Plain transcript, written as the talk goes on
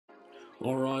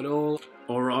Alright all,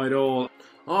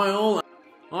 hi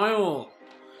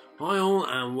all,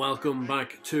 and welcome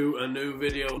back to a new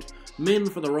video. Min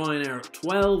for the Ryanair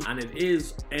 12, and it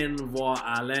is Envoy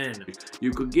Alain. You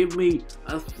could give me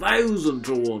 1,000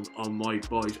 to 1 on my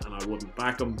bite and I wouldn't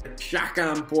back him.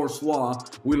 Chacun pour soi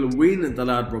will win at the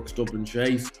Ladbroke Stubborn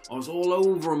Chase. I was all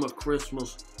over him at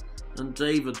Christmas, and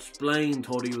David Splain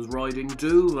thought he was riding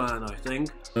Duvan, I think.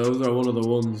 Those are one of the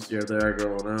ones you're there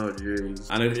going, oh jeez.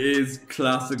 And it is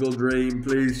Classical Dream,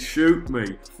 please shoot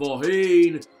me.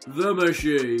 Faheen the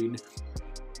Machine.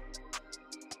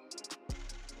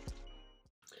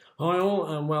 Hi all,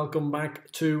 and welcome back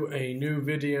to a new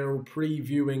video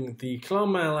previewing the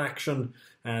Clonmel action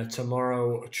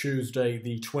tomorrow, Tuesday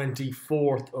the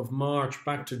 24th of March.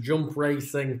 Back to jump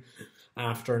racing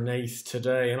after Naas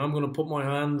today, and I'm going to put my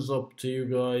hands up to you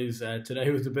guys. Today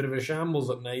was a bit of a shambles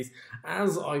at Naas,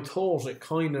 as I thought it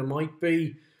kind of might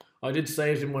be. I did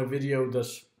say it in my video that,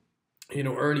 you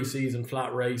know, early season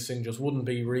flat racing just wouldn't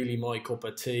be really my cup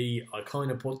of tea. I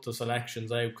kind of put the selections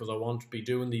out because I want to be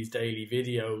doing these daily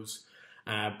videos,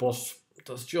 but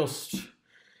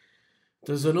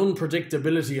there's an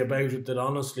unpredictability about it that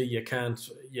honestly you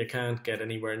can't get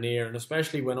anywhere near. And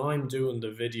especially when I'm doing the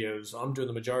videos, I'm doing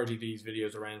the majority of these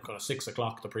videos around kind of 6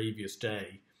 o'clock the previous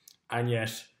day, and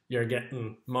yet you're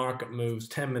getting market moves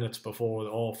 10 minutes before the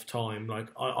off time. Like,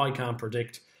 I can't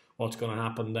predict what's going to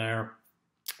happen there.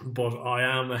 But I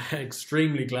am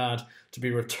extremely glad to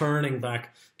be returning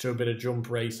back to a bit of jump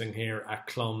racing here at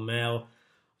Clonmel.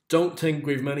 Don't think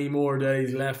we've many more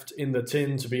days left in the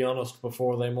tin, to be honest,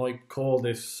 before they might call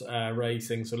this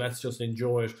racing. So let's just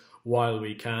enjoy it while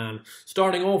we can.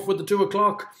 Starting off with the 2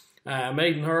 o'clock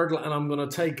maiden hurdle, and I'm going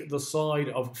to take the side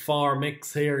of Far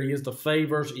Mix here. He is the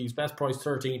favourite. He's best price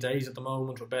 13 to 8 at the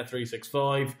moment with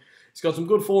Bet365. He's got some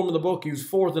good form in the book. He was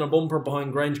fourth in a bumper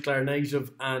behind Grange Clare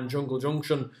Native and Jungle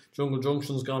Junction. Jungle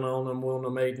Junction's gone on and won a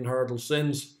maiden hurdle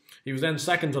since. He was then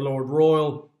second to Lord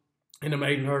Royal in a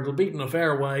maiden hurdle, beaten a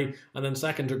fair way, and then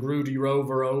second to Grudy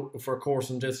Rover for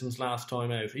course and distance last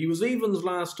time out. He was evens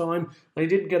last time, and he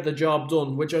didn't get the job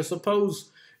done, which I suppose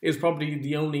is probably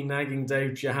the only nagging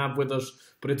doubt you have with it.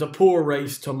 But it's a poor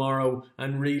race tomorrow,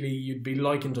 and really you'd be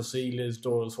liking to see Liz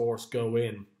Doyle's horse go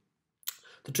in.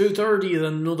 The 2:30 is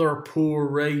another poor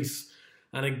race,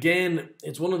 and again,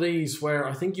 it's one of these where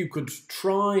I think you could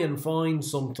try and find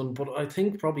something, but I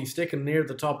think probably sticking near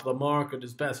the top of the market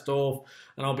is best off,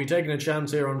 and I'll be taking a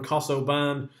chance here on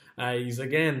Kosoban. He's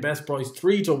again best price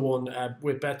 3 to 1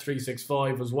 with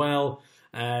Bet365 as well.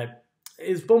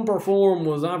 His bumper form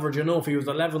was average enough. He was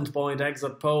 11th point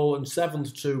exit pole and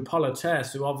 7th to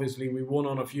Politesse, who obviously we won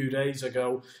on a few days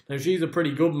ago. Now she's a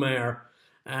pretty good mare.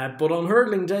 But on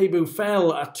hurdling debut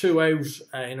fell at 2 out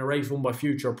in a race won by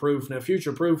Future Proof. Now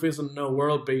Future Proof isn't no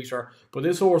world beater, but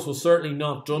this horse was certainly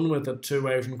not done with at 2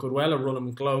 out and could well have run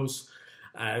him close.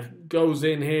 Goes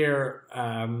in here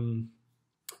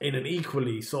in an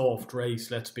equally soft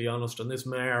race, let's be honest, and this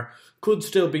mare could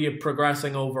still be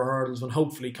progressing over hurdles, and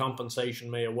hopefully compensation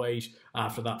may await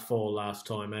after that fall last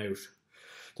time out.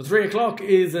 The 3 o'clock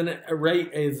is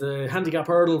a handicap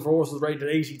hurdle for horses rated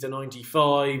 80 to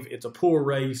 95. It's a poor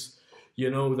race,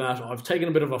 you know that. I've taken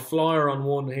a bit of a flyer on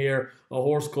one here, a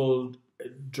horse called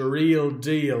Real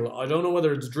Deal. I don't know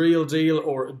whether it's Real Deal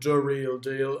or The Real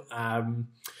Deal.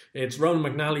 It's Ronan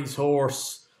McNally's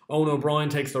horse. Owen O'Brien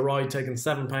takes the ride, taking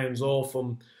 £7 off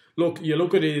him. You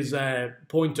look at his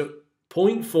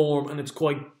point form, and it's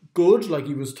quite good. Like,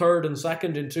 he was third and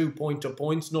second in 2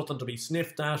 point-to-points, nothing to be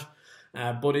sniffed at.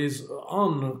 But his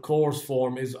on-course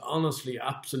form is honestly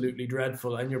absolutely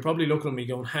dreadful, and you're probably looking at me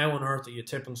going, how on earth are you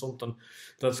tipping something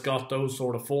that's got those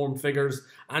sort of form figures?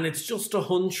 And it's just a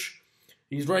hunch.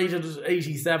 He's rated at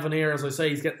 87 here, as I say.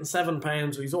 He's getting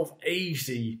 £7, so he's off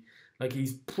 80. Like,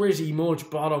 he's pretty much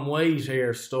bottom weight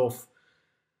here stuff.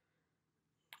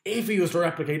 If he was to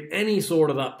replicate any sort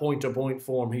of that point-to-point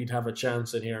form, he'd have a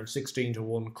chance in here, and 16 to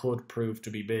 1 could prove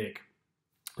to be big.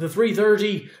 The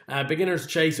 3:30 beginner's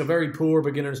chase, a very poor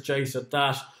beginner's chase at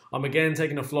that. I'm again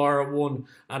taking a flyer at 1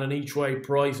 at an each-way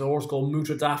price. A horse called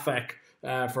Mutadafek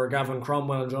for Gavin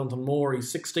Cromwell and Jonathan Moore.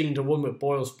 He's 16 to 1 with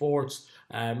Boyle Sports,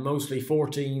 mostly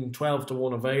 14, 12 to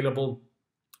 1 available.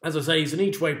 As I say, he's an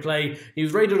each-way play. He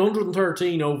was rated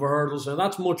 113 over hurdles. Now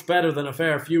that's much better than a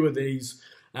fair few of these.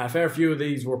 A fair few of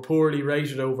these were poorly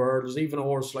rated over hurdles. Even a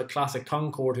horse like Classic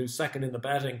Concord, who's second in the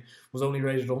betting, was only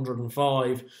rated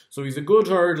 105. So he's a good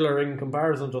hurdler in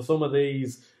comparison to some of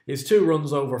these. His 2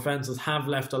 runs over fences have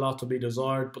left a lot to be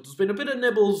desired, but there's been a bit of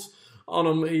nibbles on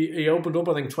him. He opened up,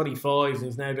 I think, 25s, and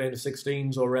he's now down to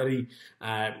 16s already.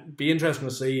 Be interesting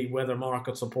to see whether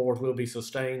market support will be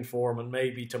sustained for him, and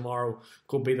maybe tomorrow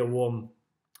could be the one.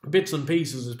 Bits and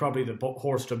Pieces is probably the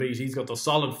horse to beat. He's got the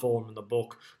solid form in the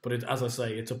book, but as I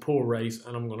say, it's a poor race,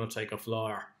 and I'm going to take a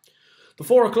flyer. The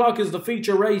 4 o'clock is the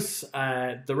feature race,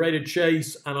 the rated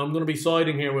chase, and I'm going to be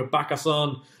siding here with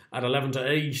Bacasson at 11 to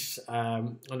 8.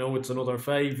 I know it's another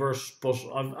favourite, but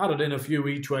I've added in a few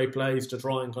each-way plays to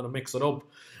try and kind of mix it up.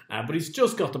 But he's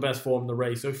just got the best form in the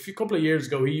race. So a couple of years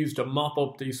ago, he used to mop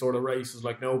up these sort of races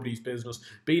like nobody's business,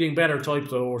 beating better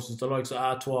types of horses, the likes of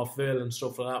Artois Phil and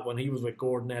stuff like that when he was with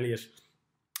Gordon Elliott.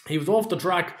 He was off the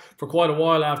track for quite a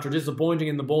while after disappointing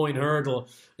in the Boyne Hurdle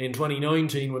in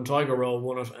 2019 when Tiger Roll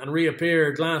won it, and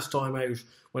reappeared last time out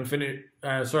when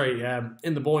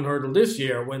in the Boyne Hurdle this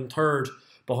year when third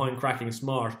behind Cracking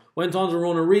Smart. Went on to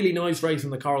run a really nice race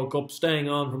in the Coral Cup, staying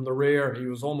on from the rear. He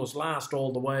was almost last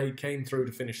all the way, came through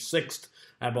to finish 6th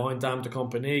behind Dame de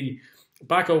Compagnie.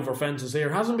 Back over fences here.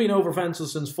 Hasn't been over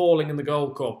fences since falling in the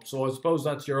Gold Cup, so I suppose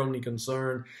that's your only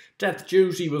concern. Death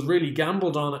Duty was really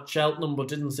gambled on at Cheltenham, but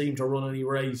didn't seem to run any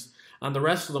race. And the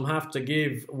rest of them have to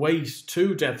give weight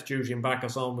to Death Duty and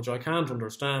Bacasson, which I can't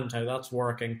understand how that's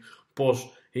working. But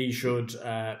he should,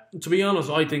 to be honest,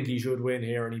 I think he should win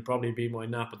here, and he'd probably be my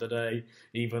nap of the day,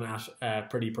 even at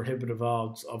pretty prohibitive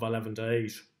odds of 11 to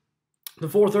 8. The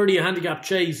 4:30, a handicap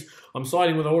chase. I'm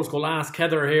siding with a horse called Ask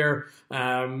Heather here.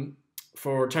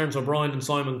 For Terence O'Brien and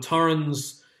Simon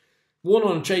Torrens. Won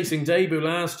on a chasing debut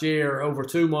last year over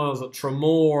 2 miles at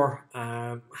Tramore.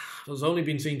 Has only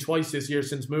been seen twice this year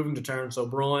since moving to Terence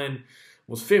O'Brien.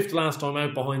 Was 5th last time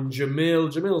out behind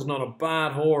Jamil. Jamil's not a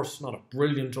bad horse, not a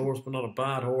brilliant horse, but not a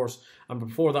bad horse. And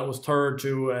before that was 3rd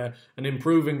to an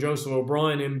improving Joseph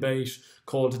O'Brien in-bait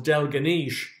called Del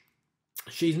Ganesh.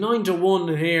 She's 9 to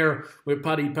 1 here with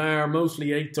Paddy Power,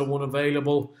 mostly 8 to 1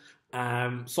 available.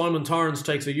 Simon Torrens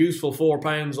takes a useful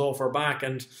 £4 off her back,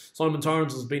 and Simon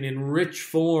Torrens has been in rich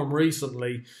form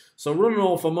recently, so running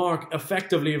off a mark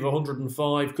effectively of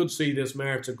 105 could see this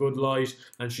mare to good light,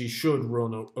 and she should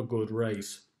run a good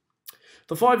race.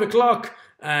 The 5 o'clock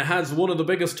has one of the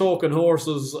biggest talking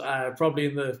horses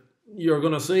probably you're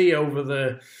going to see over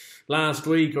the last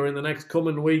week or in the next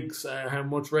coming weeks. How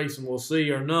much racing we'll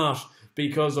see or not,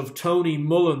 because of Tony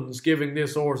Mullins giving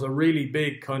this horse a really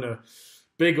big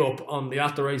up on the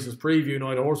At the Races preview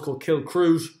night, a horse called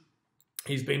Kilcroot.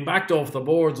 He's been backed off the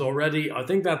boards already. I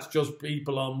think that's just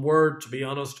people on word, to be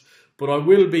honest, but I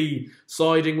will be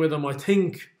siding with him. I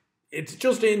think it's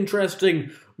just interesting,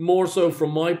 more so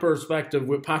from my perspective,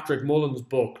 with Patrick Mullins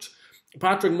booked.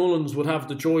 Patrick Mullins would have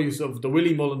the choice of the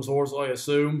Willie Mullins horse, I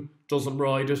assume, doesn't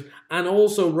ride it, and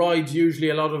also rides usually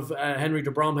a lot of Henry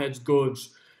de Bromhead's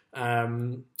goods,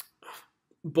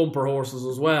 bumper horses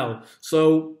as well.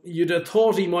 So you'd have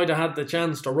thought he might have had the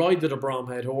chance to ride the de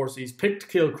Bromhead horse. He's picked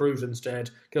Kilcroot instead.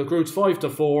 Kilcroot's 5 to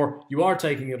 4. You are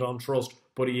taking it on trust,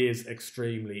 but he is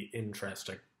extremely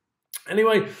interesting.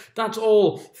 Anyway, that's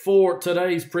all for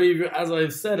today's preview. As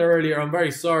I've said earlier, I'm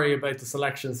very sorry about the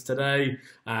selections today,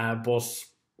 but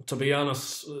to be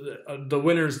honest, the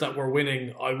winners that were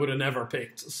winning, I would have never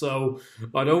picked. So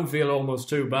I don't feel almost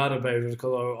too bad about it,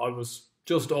 because I was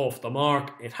just off the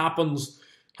mark. It happens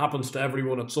to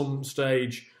everyone at some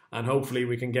stage, and hopefully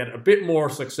we can get a bit more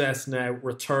success now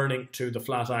returning to the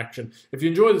flat action. If you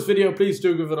enjoyed this video, please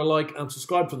do give it a like and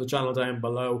subscribe to the channel down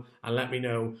below, and let me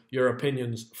know your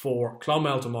opinions for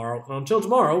Clonmel tomorrow. And until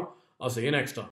tomorrow, I'll see you next time.